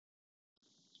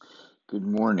Good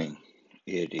morning.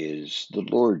 It is the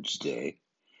Lord's Day,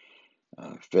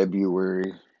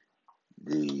 February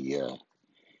the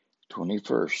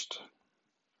 21st,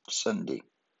 Sunday.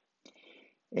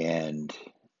 And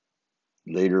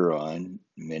later on,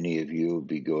 many of you will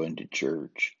be going to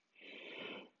church.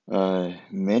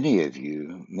 Many of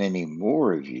you, many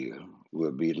more of you,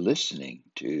 will be listening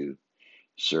to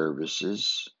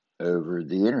services over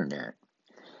the internet.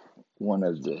 One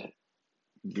of the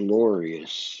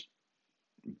glorious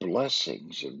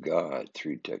blessings of God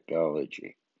through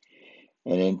technology.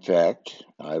 And in fact,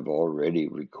 I've already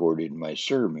recorded my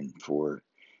sermon for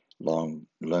Lone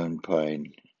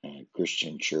Pine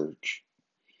Christian Church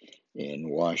in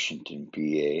Washington,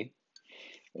 PA,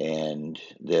 and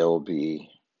they'll be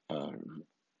uh,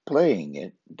 playing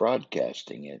it,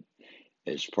 broadcasting it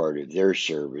as part of their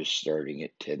service starting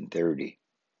at 10:30.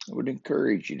 I would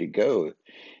encourage you to go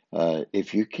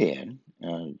if you can.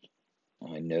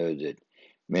 I know that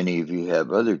many of you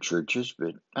have other churches,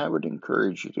 but I would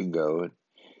encourage you to go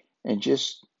and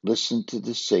just listen to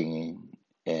the singing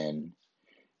and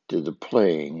to the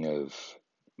playing of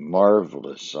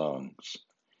marvelous songs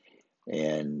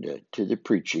and to the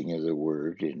preaching of the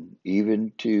word and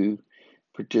even to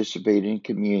participate in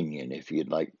communion if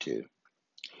you'd like to.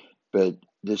 But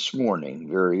this morning,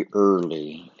 very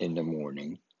early in the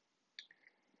morning,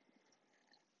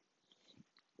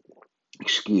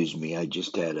 excuse me, I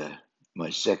just had my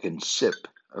second sip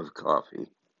of coffee.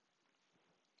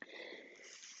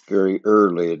 Very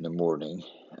early in the morning,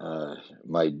 uh,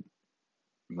 my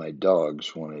my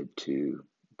dogs wanted to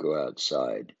go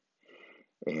outside,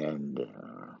 and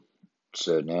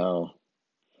so now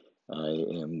I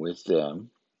am with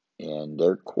them, and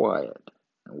they're quiet,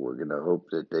 and we're going to hope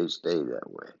that they stay that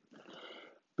way.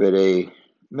 But a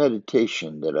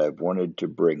meditation that I've wanted to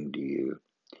bring to you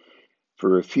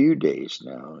for a few days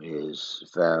now is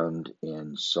found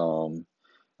in Psalm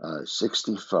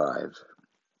 65.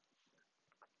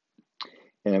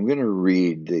 And I'm going to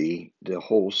read the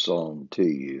whole psalm to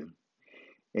you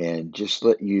and just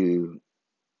let you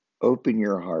open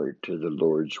your heart to the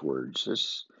Lord's words.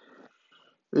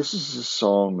 This is a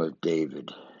psalm of David,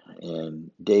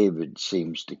 and David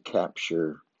seems to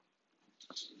capture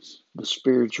the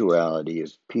spirituality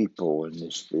of people and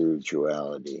the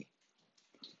spirituality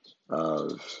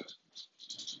of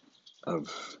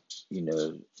of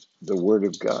the Word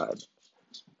of God.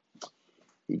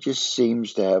 He just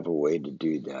seems to have a way to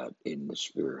do that in the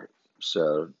Spirit.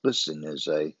 So listen as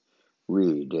I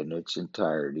read in its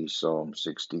entirety Psalm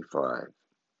 65.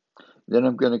 Then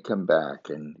I'm going to come back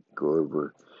and go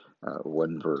over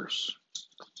one verse.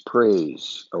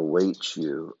 Praise awaits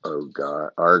you, O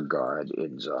God, our God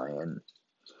in Zion.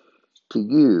 To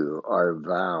you our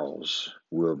vows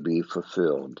will be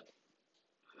fulfilled.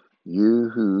 You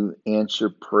who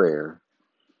answer prayer,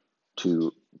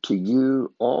 to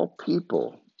you all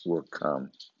people will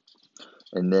come.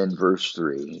 And then verse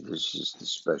 3, this is the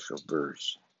special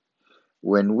verse.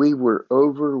 When we were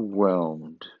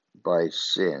overwhelmed by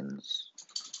sins,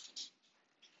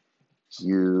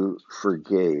 you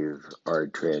forgave our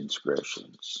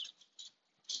transgressions.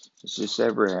 Has this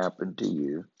ever happened to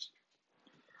you?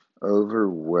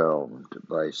 Overwhelmed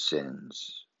by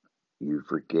sins, you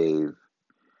forgave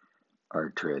our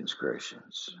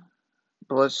transgressions.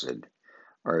 Blessed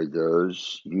are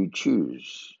those you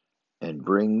choose and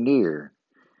bring near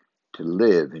to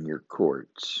live in your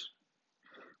courts.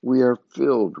 We are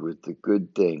filled with the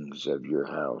good things of your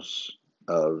house,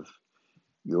 of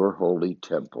your holy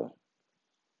temple.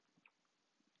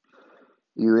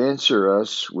 You answer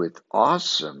us with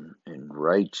awesome and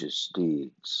righteous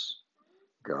deeds,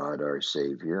 God our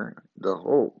Savior, the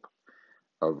hope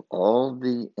of all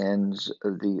the ends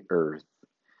of the earth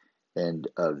and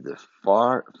of the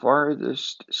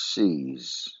farthest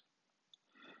seas,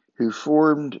 who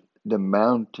formed the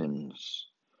mountains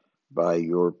by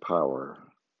your power,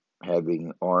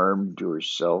 having armed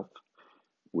yourself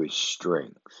with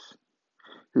strength,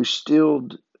 who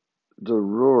stilled the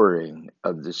roaring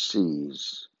of the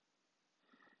seas,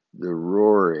 the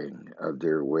roaring of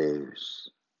their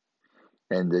waves,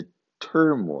 and the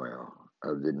turmoil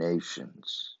of the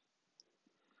nations.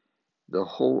 The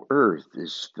whole earth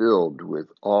is filled with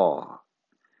awe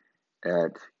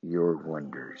at your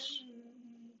wonders.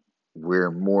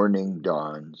 Where morning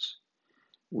dawns,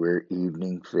 where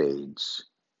evening fades,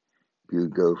 you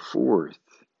go forth,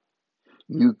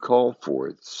 you call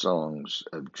forth songs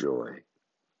of joy.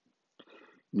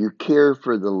 You care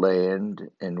for the land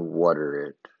and water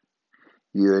it.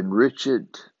 You enrich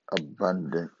it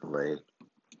abundantly.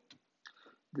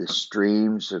 The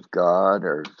streams of God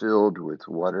are filled with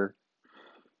water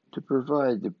to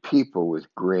provide the people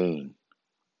with grain.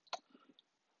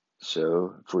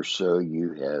 So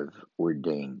you have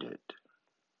ordained it.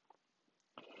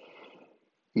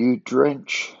 You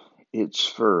drench its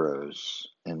furrows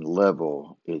and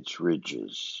level its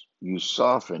ridges. You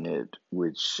soften it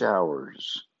with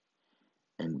showers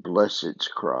and bless its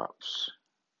crops.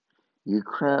 You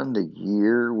crown the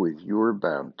year with your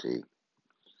bounty,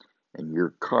 and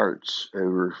your carts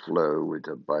overflow with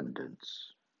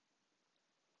abundance.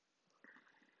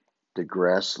 The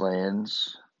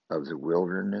grasslands of the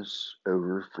wilderness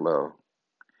overflow.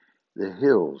 The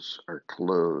hills are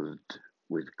clothed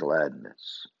with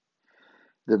gladness.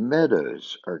 The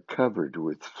meadows are covered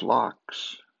with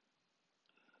flocks,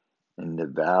 and the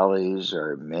valleys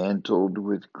are mantled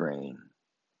with grain.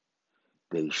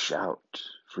 They shout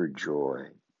for joy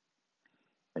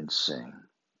and sing.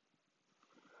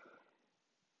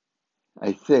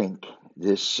 I think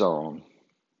this psalm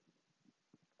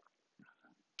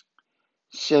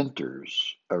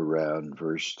centers around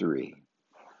verse 3.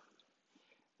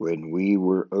 When we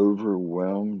were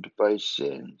overwhelmed by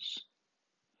sins,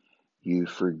 you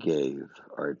forgave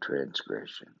our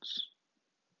transgressions.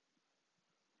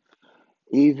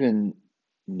 Even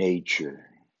nature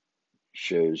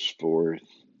shows forth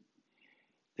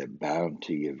the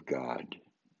bounty of God,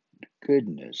 the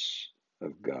goodness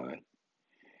of God.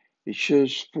 It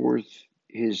shows forth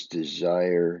his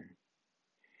desire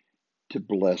to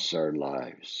bless our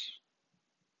lives.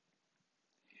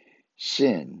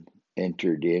 Sin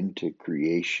entered into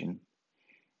creation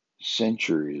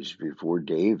centuries before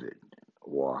David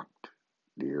walked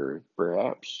the earth,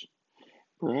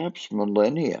 perhaps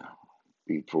millennia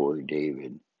before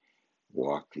David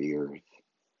walked the earth.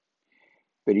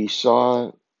 But he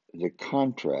saw the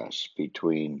contrast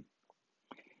between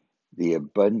the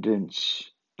abundance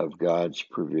of God's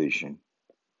provision,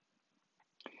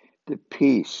 the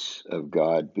peace of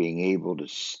God being able to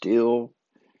still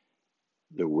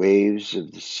the waves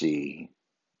of the sea,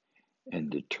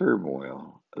 and the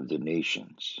turmoil of the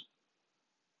nations.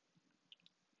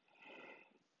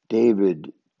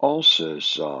 David also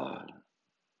saw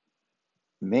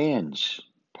man's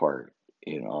part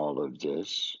in all of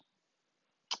this,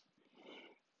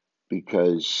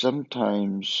 because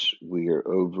sometimes we are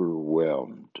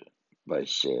overwhelmed by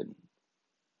sin.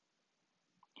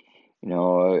 You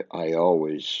know, I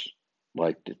always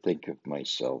like to think of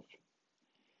myself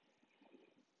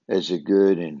as a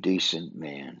good and decent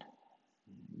man,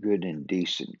 good and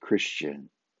decent Christian,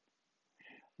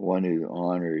 one who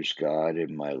honors God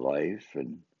in my life,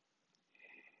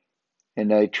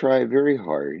 and I try very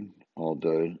hard,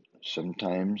 although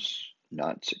sometimes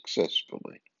not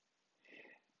successfully.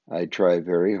 I try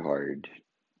very hard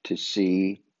to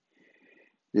see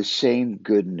the same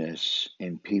goodness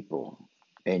in people,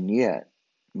 and yet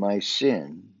my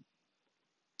sin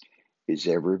is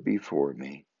ever before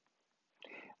me.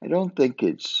 I don't think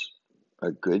it's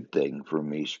a good thing for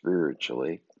me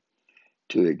spiritually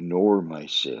to ignore my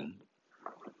sin.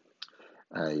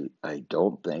 I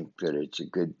don't think that it's a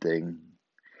good thing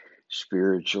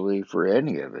spiritually for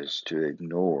any of us to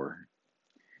ignore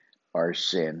our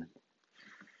sin.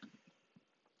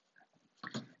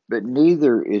 But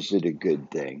neither is it a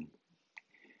good thing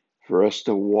for us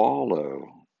to wallow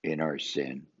in our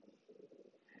sin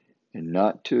and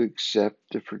not to accept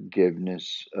the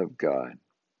forgiveness of God,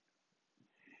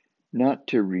 not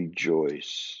to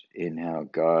rejoice in how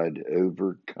God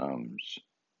overcomes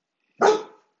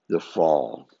the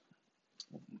fall.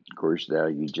 Of course, now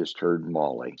you just heard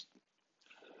Molly.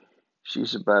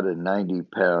 She's about a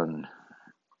 90-pound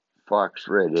fox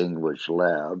red English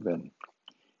lab, and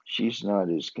she's not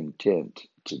as content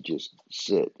to just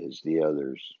sit as the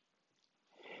others.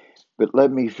 But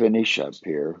let me finish up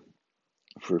here,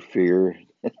 for fear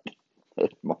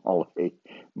that Molly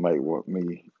might want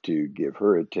me to give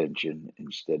her attention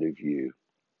instead of you.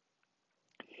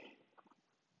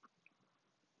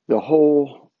 The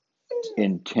whole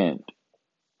intent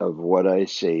of what I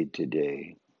say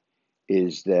today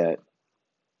is that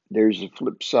there's a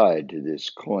flip side to this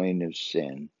coin of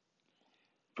sin.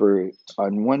 For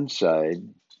on one side,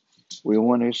 we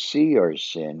want to see our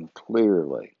sin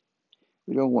clearly.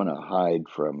 We don't want to hide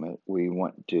from it. We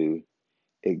want to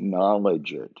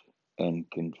acknowledge it and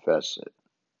confess it.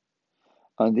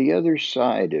 On the other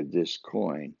side of this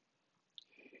coin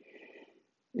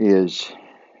is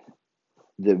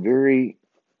the very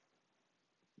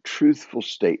truthful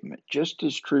statement, just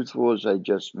as truthful as I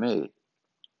just made.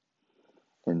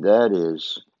 And that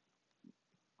is,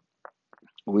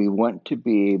 we want to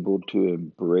be able to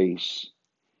embrace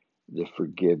the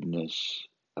forgiveness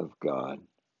of God.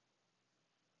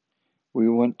 We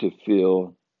want to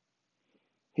feel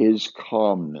his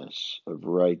calmness of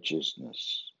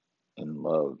righteousness and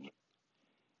love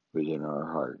within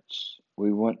our hearts.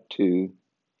 We want to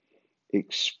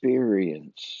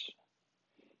experience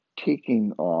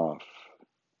taking off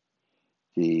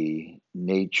the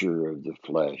nature of the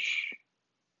flesh,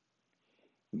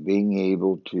 being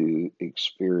able to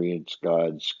experience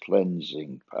God's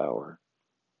cleansing power,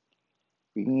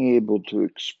 being able to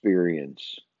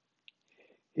experience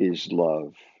His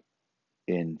love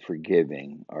in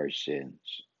forgiving our sins.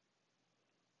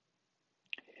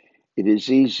 It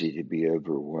is easy to be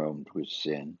overwhelmed with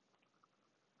sin,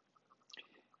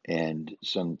 and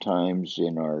sometimes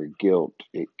in our guilt,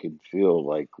 it can feel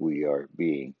like we are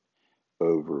being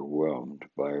overwhelmed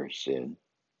by our sin.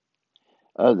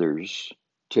 Others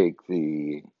take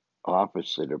the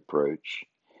opposite approach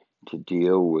to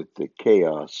deal with the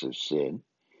chaos of sin.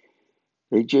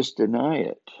 They just deny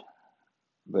it.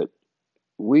 But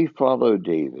we follow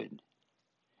David,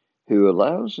 who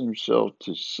allows himself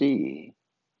to see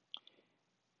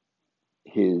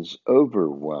his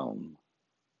overwhelm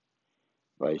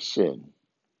by sin,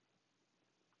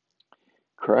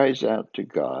 cries out to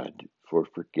God for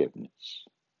forgiveness,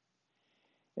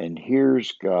 and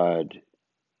hears God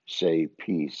say,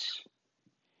 "Peace,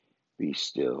 be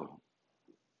still."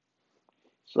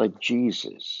 It's like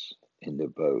Jesus in the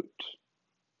boat.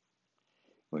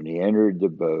 When he entered the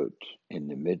boat in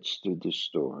the midst of the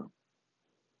storm,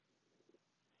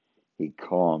 he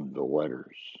calmed the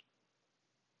waters.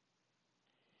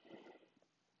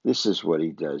 This is what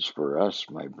he does for us,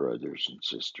 my brothers and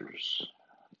sisters.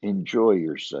 Enjoy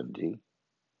your Sunday.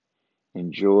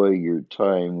 Enjoy your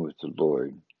time with the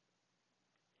Lord.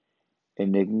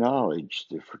 And acknowledge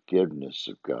the forgiveness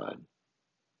of God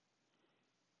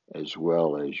as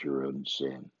well as your own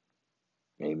sin.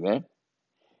 Amen?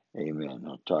 Amen.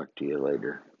 I'll talk to you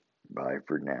later. Bye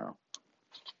for now.